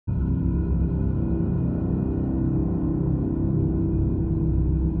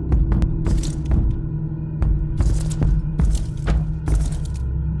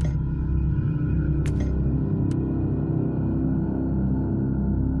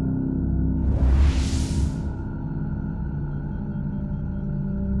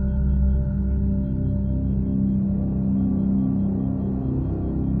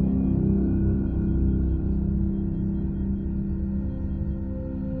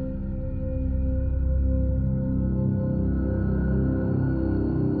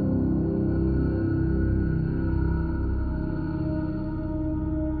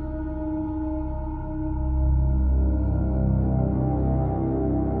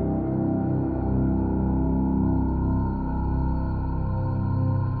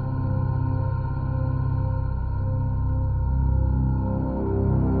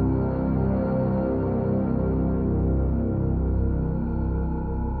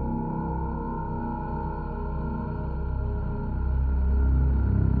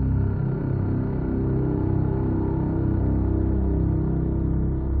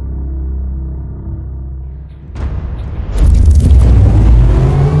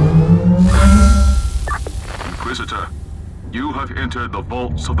enter the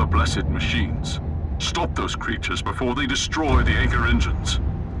vaults of the blessed machines. Stop those creatures before they destroy the anchor engines.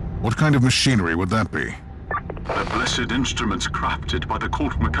 What kind of machinery would that be? The blessed instruments crafted by the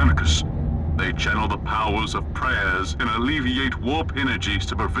Cult Mechanicus. They channel the powers of prayers and alleviate warp energies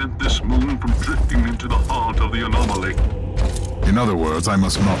to prevent this moon from drifting into the heart of the anomaly. In other words, I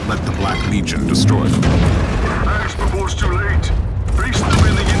must not let the Black Legion destroy them. Thanks before it's too late. Face them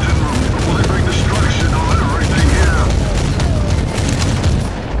in the engine room before they bring destruction on everything here.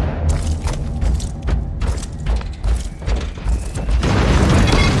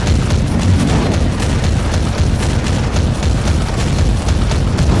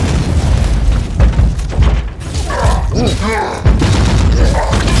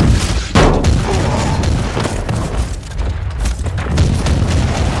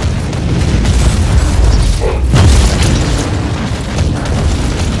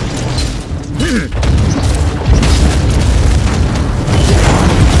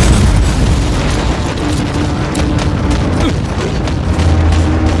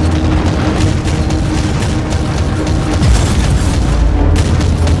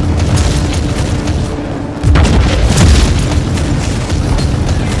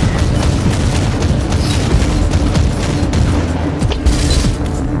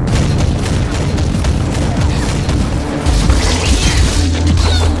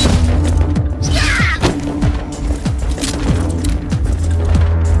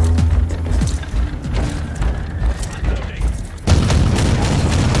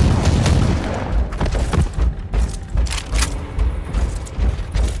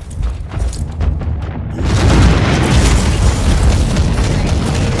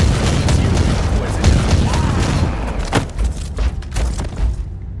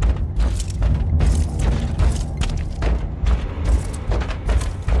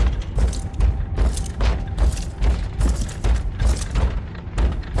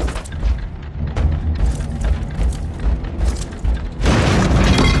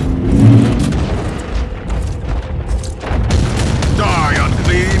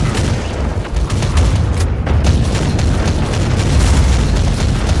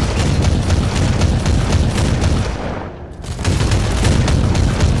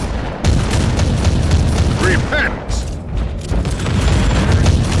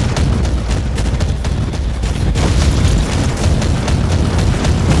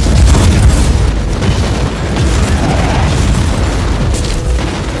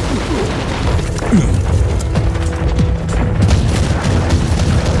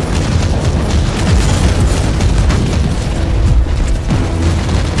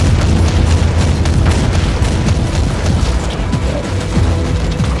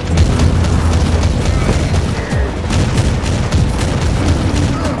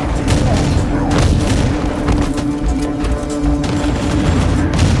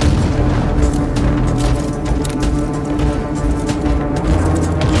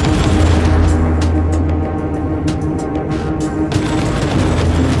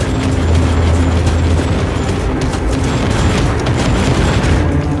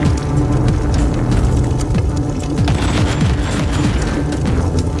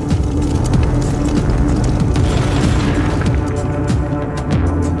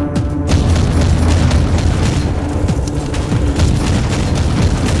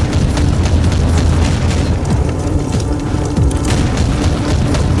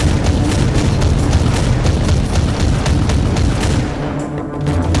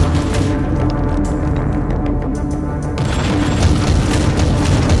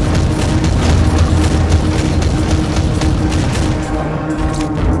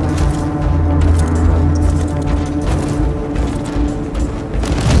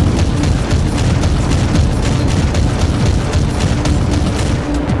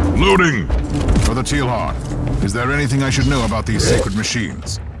 Loading! Brother Tealhard, is there anything I should know about these sacred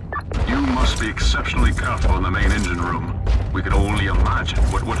machines? You must be exceptionally careful in the main engine room. We can only imagine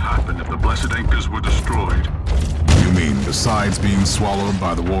what would happen if the blessed anchors were destroyed. You mean besides being swallowed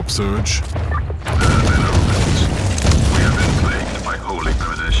by the warp surge? There have been omens. We have been plagued by holy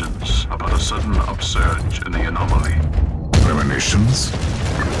premonitions about a sudden upsurge in the anomaly. Premonitions?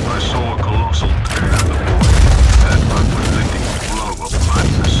 I saw a colossal tear in the void, and unrelenting flow of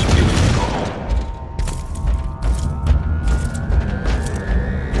madness beating the hole.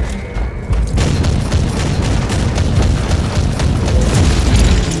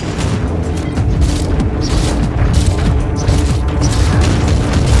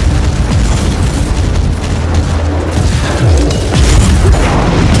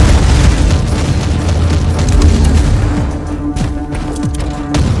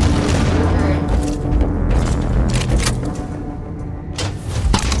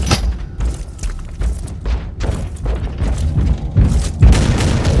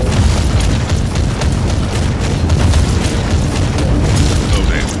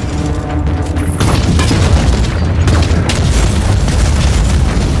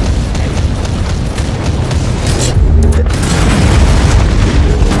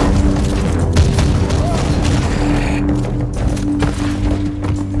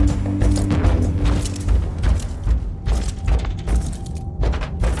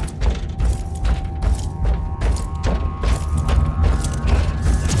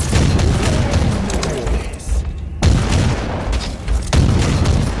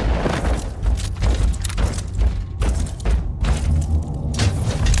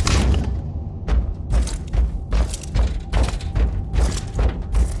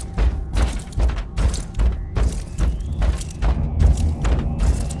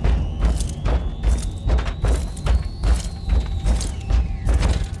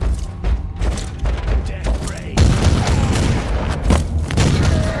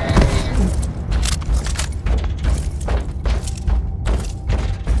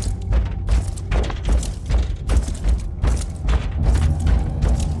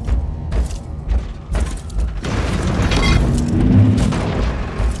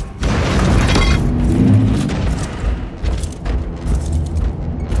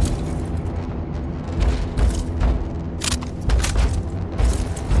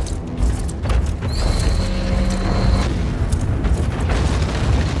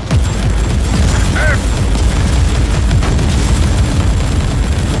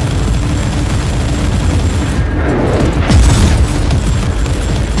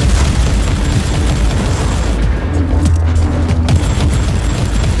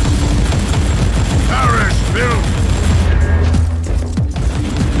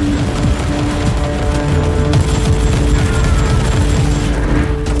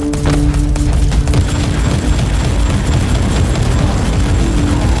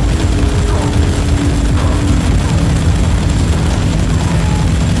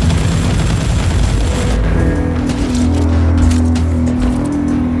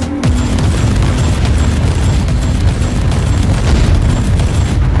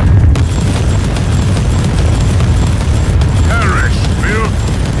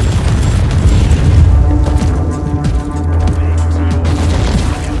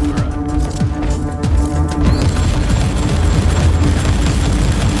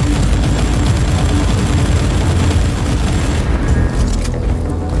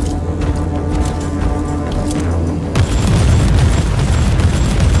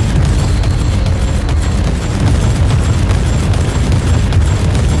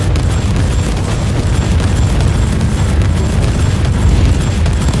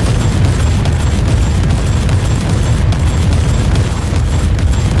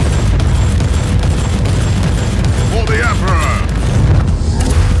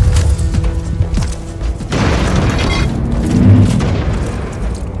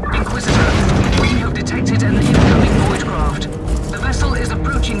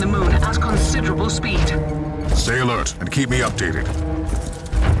 updated.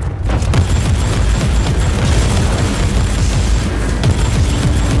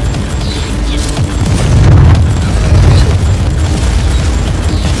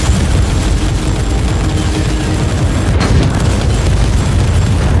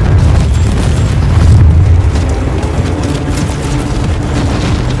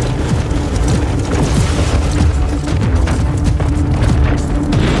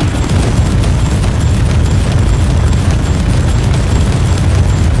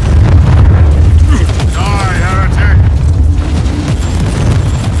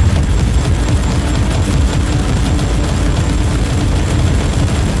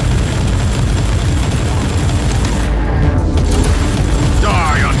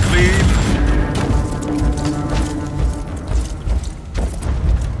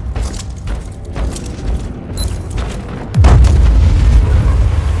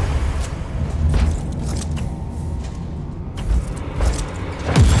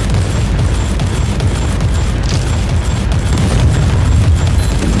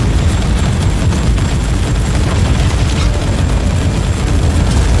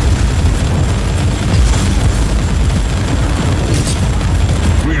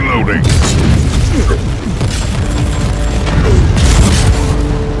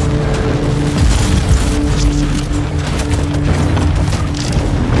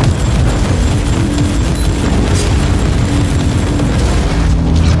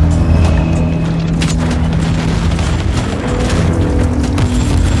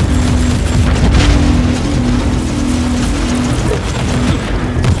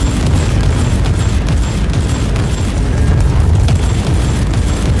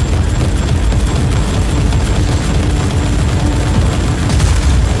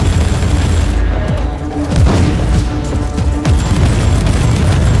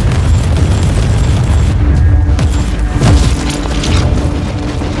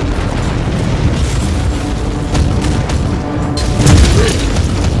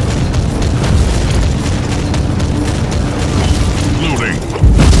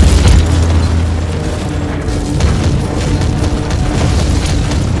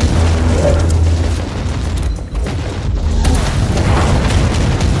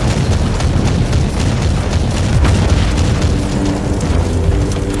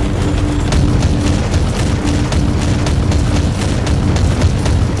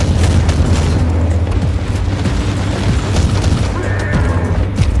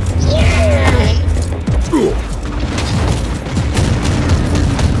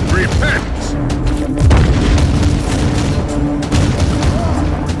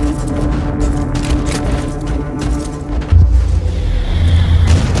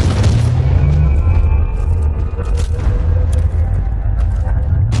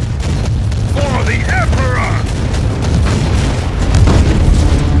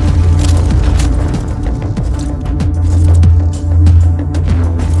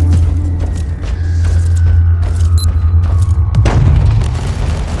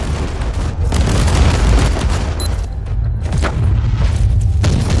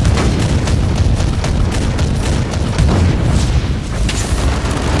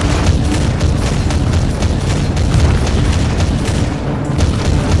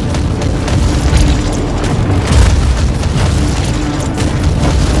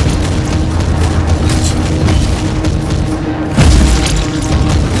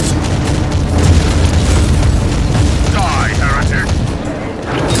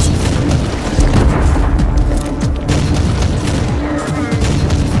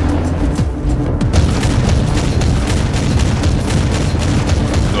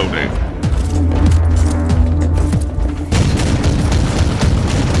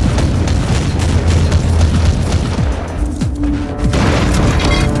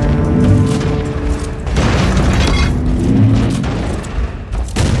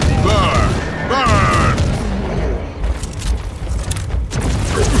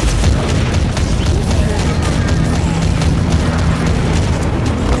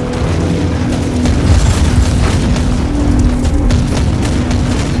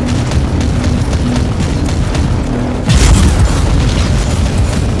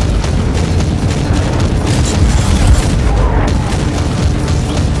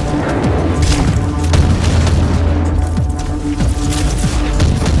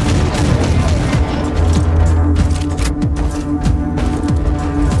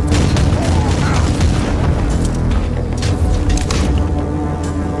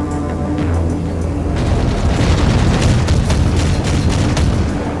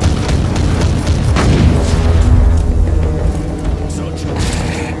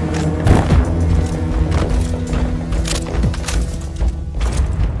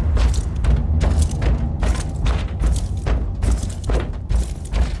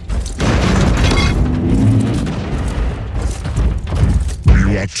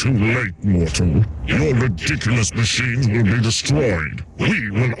 too late, mortal. Your ridiculous machines will be destroyed.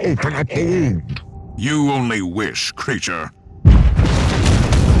 We will open up the wound. You only wish, creature.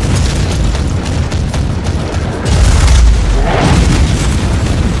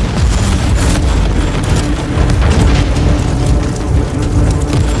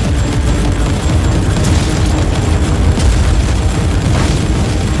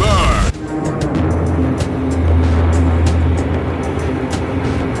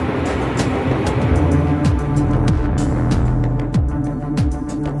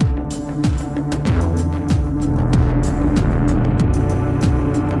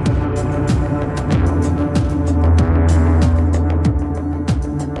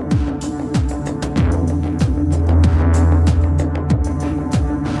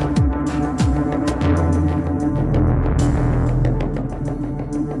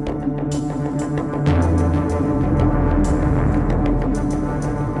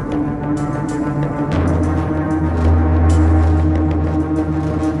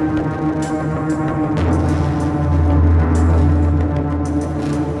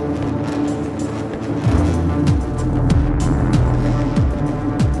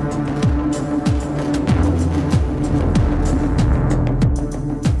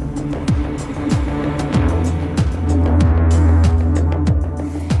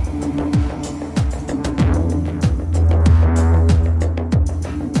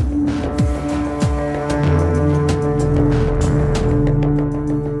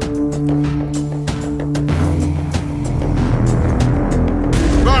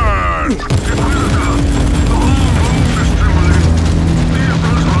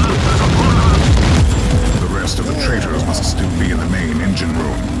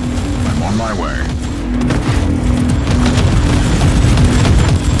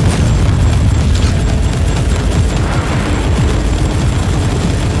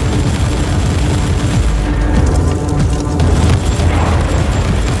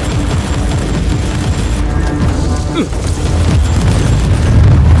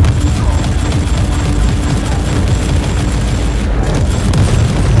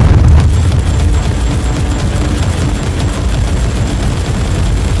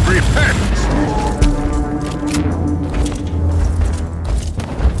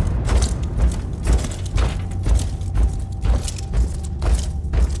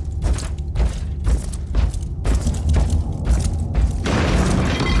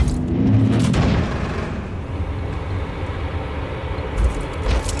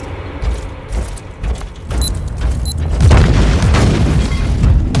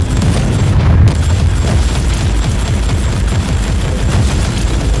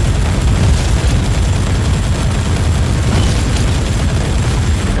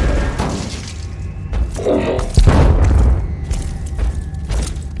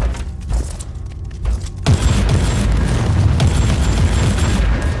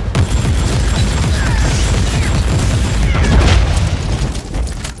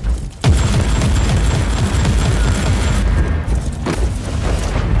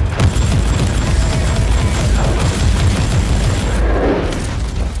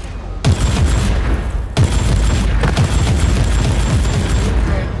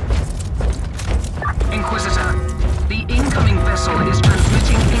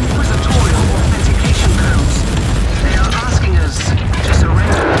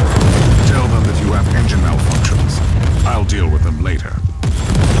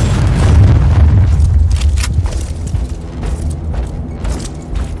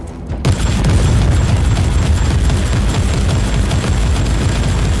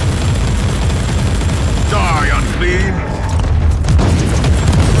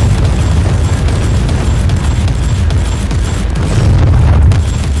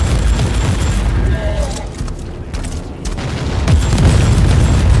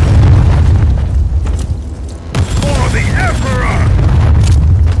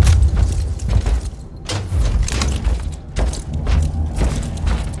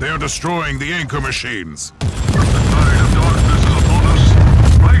 Destroying the anchor machines. The tide of darkness is upon us.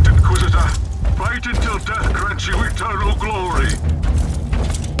 Fight, Inquisitor. Fight until death grants you eternal glory.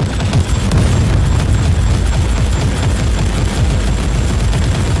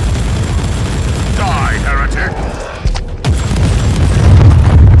 Die, heretic!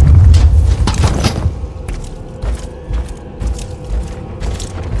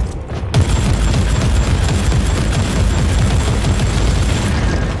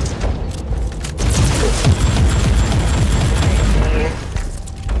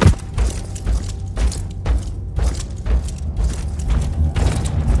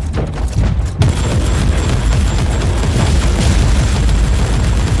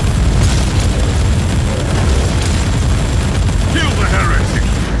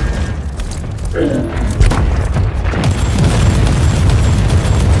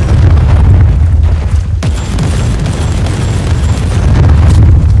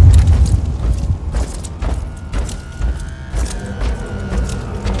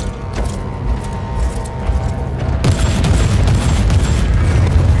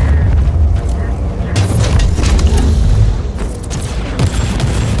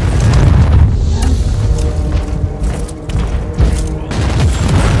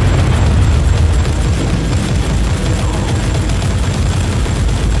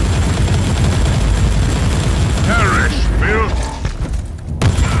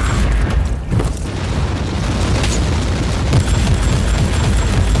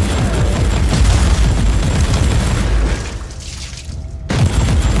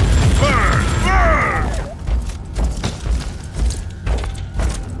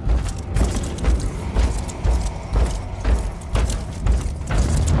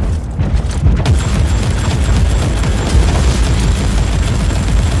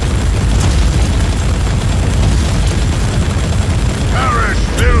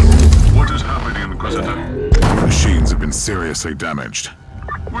 seriously damaged.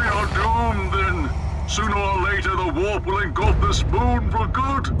 We are doomed, then. Sooner or later, the warp will engulf this moon for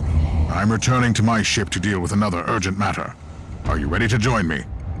good. I'm returning to my ship to deal with another urgent matter. Are you ready to join me?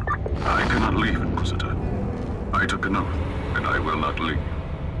 I cannot leave, Inquisitor. I took an oath, and I will not leave.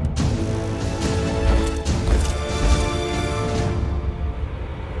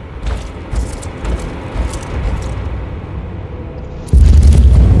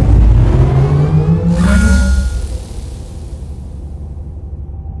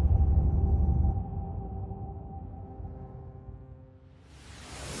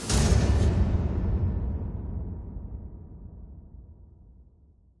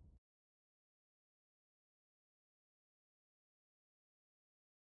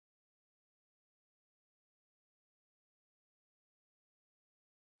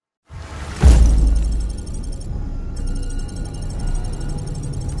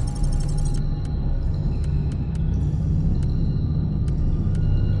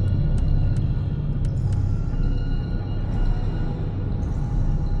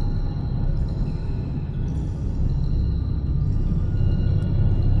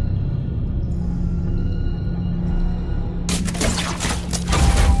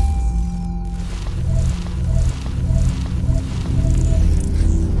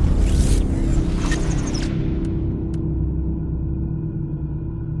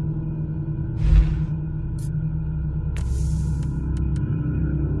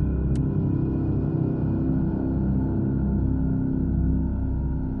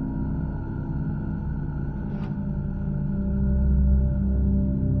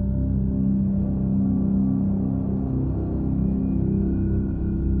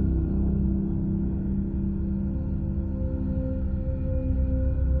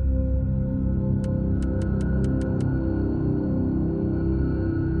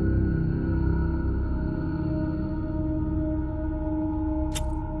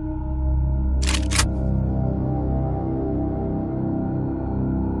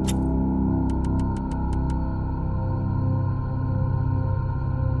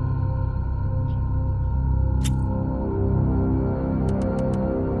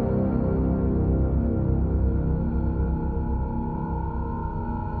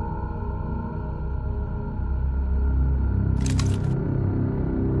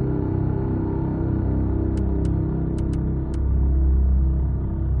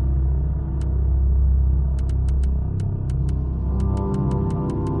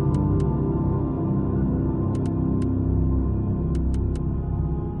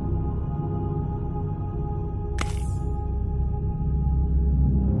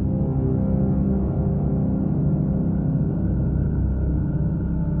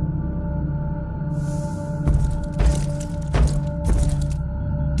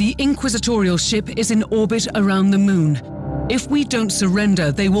 The Inquisitorial ship is in orbit around the moon. If we don't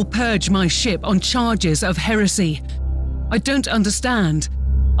surrender, they will purge my ship on charges of heresy. I don't understand.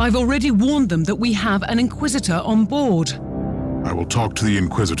 I've already warned them that we have an Inquisitor on board. I will talk to the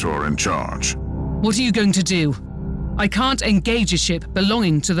Inquisitor in charge. What are you going to do? I can't engage a ship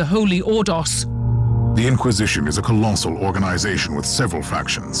belonging to the Holy Ordos. The Inquisition is a colossal organization with several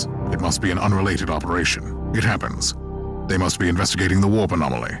factions. It must be an unrelated operation. It happens. They must be investigating the warp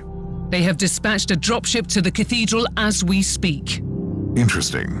anomaly. They have dispatched a dropship to the cathedral as we speak.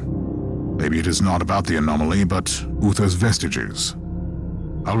 Interesting. Maybe it is not about the anomaly, but Uther's vestiges.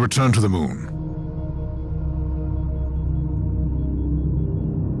 I'll return to the moon.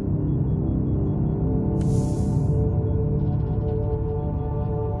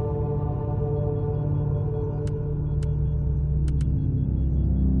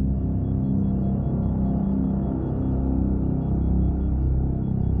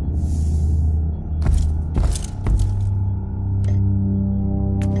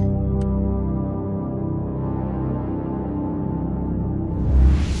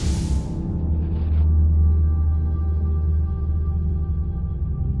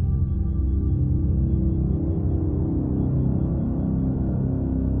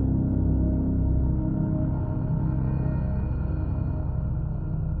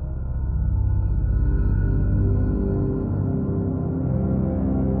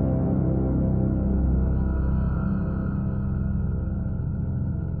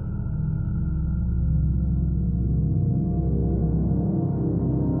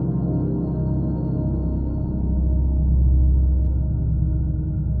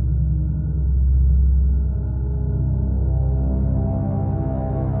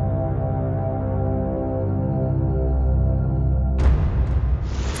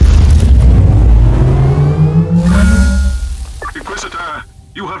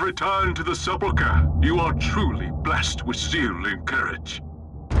 You have returned to the Sepulchre. You are truly blessed with zeal and courage.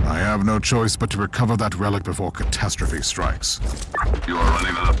 I have no choice but to recover that relic before catastrophe strikes. You are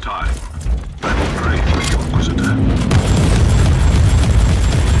running out of time. I will pray for you, Inquisitor.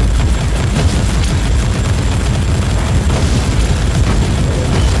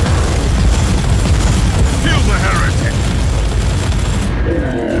 Kill the heretic!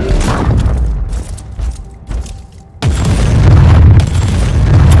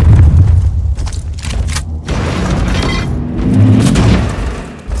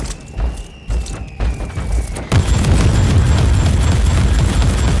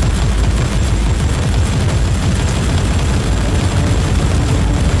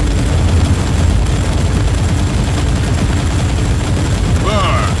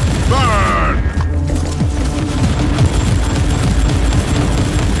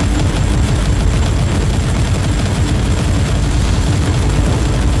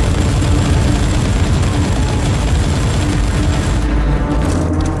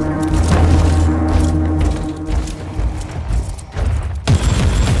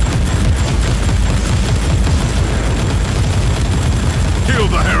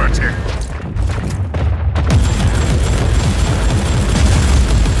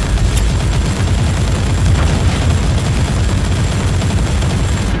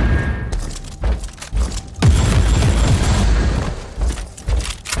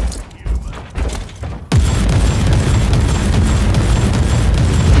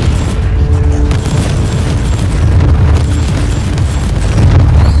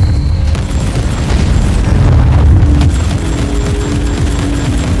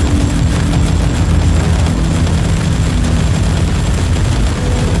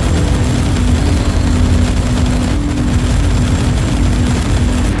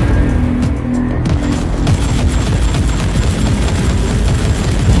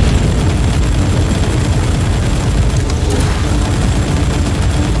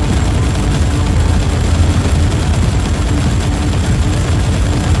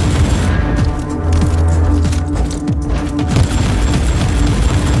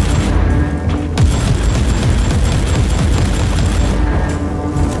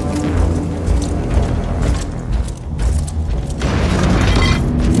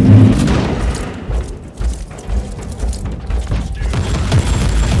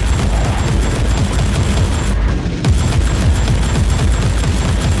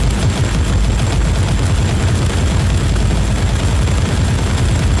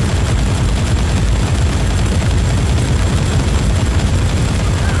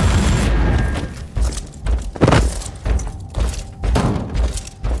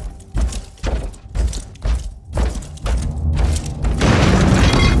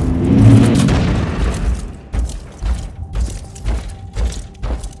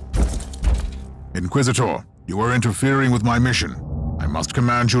 Inquisitor, you are interfering with my mission. I must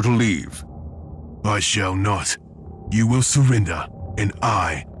command you to leave. I shall not. You will surrender, and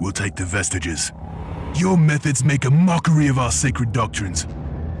I will take the vestiges. Your methods make a mockery of our sacred doctrines.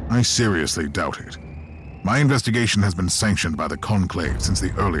 I seriously doubt it. My investigation has been sanctioned by the Conclave since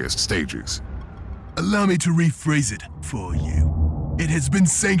the earliest stages. Allow me to rephrase it for you. It has been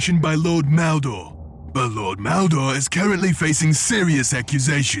sanctioned by Lord Maldor, but Lord Maldor is currently facing serious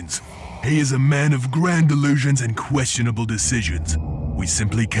accusations. He is a man of grand delusions and questionable decisions. We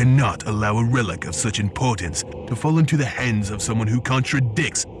simply cannot allow a relic of such importance to fall into the hands of someone who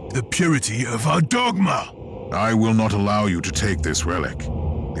contradicts the purity of our dogma. I will not allow you to take this relic.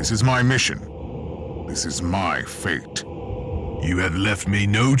 This is my mission. This is my fate. You have left me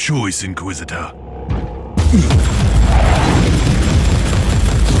no choice, Inquisitor.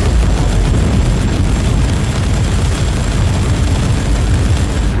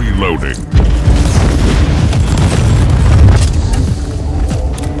 Reloading.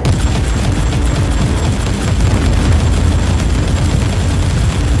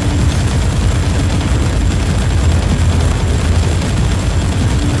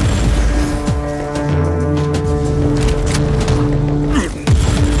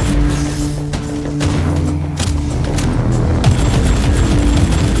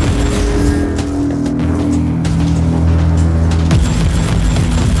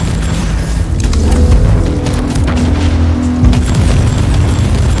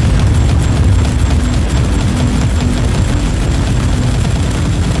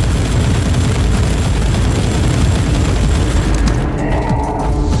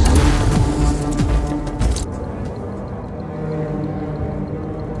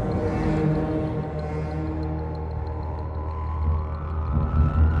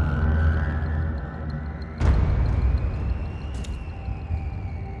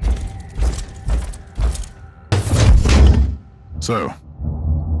 So,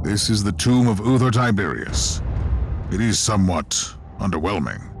 this is the tomb of Uther Tiberius. It is somewhat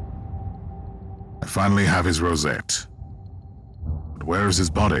underwhelming. I finally have his rosette. But where is his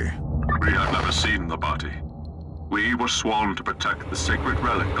body? We have never seen the body. We were sworn to protect the sacred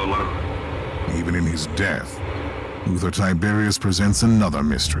relic alone. Even in his death, Uther Tiberius presents another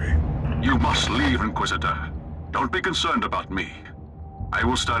mystery. You must leave, Inquisitor. Don't be concerned about me. I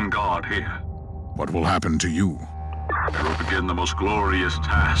will stand guard here. What will happen to you? I will begin the most glorious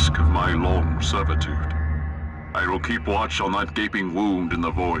task of my long servitude. I will keep watch on that gaping wound in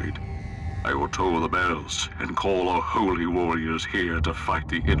the void. I will toll the bells and call our holy warriors here to fight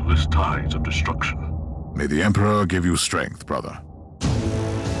the endless tides of destruction. May the Emperor give you strength, brother.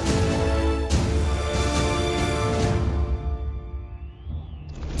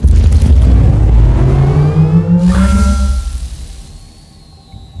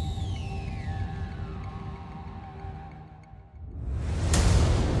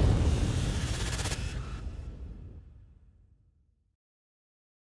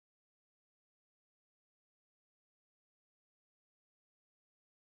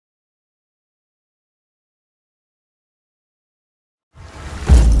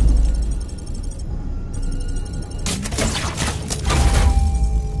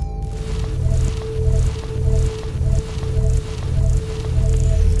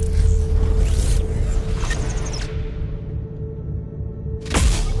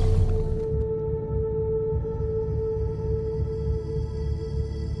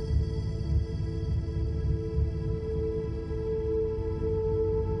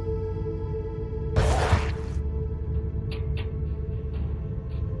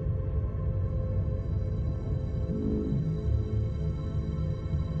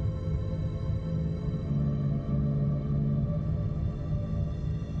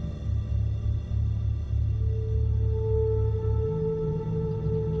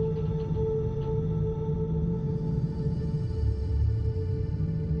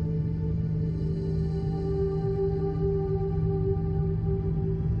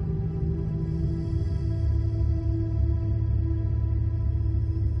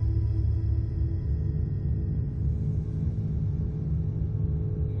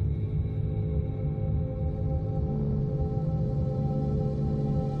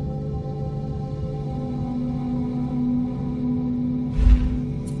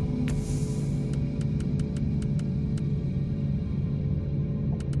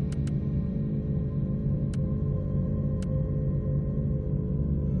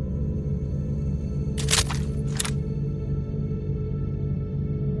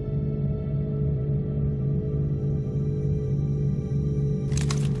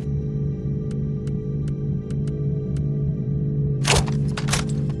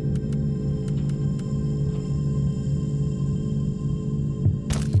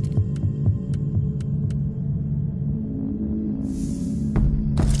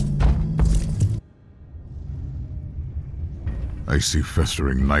 I see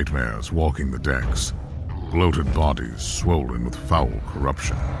festering nightmares walking the decks. Bloated bodies swollen with foul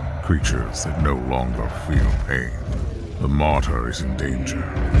corruption. Creatures that no longer feel pain. The Martyr is in danger.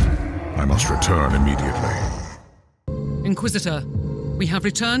 I must return immediately. Inquisitor, we have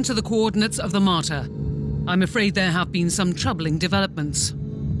returned to the coordinates of the Martyr. I'm afraid there have been some troubling developments.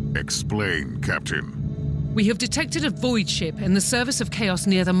 Explain, Captain. We have detected a void ship in the service of chaos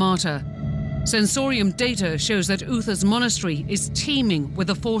near the Martyr. Sensorium data shows that Uther's monastery is teeming with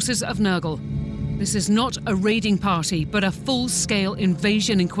the forces of Nurgle. This is not a raiding party, but a full-scale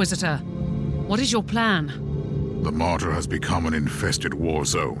invasion, Inquisitor. What is your plan? The Martyr has become an infested war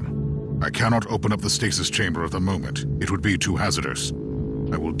zone. I cannot open up the stasis chamber at the moment. It would be too hazardous.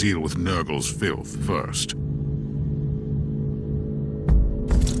 I will deal with Nurgle's filth first.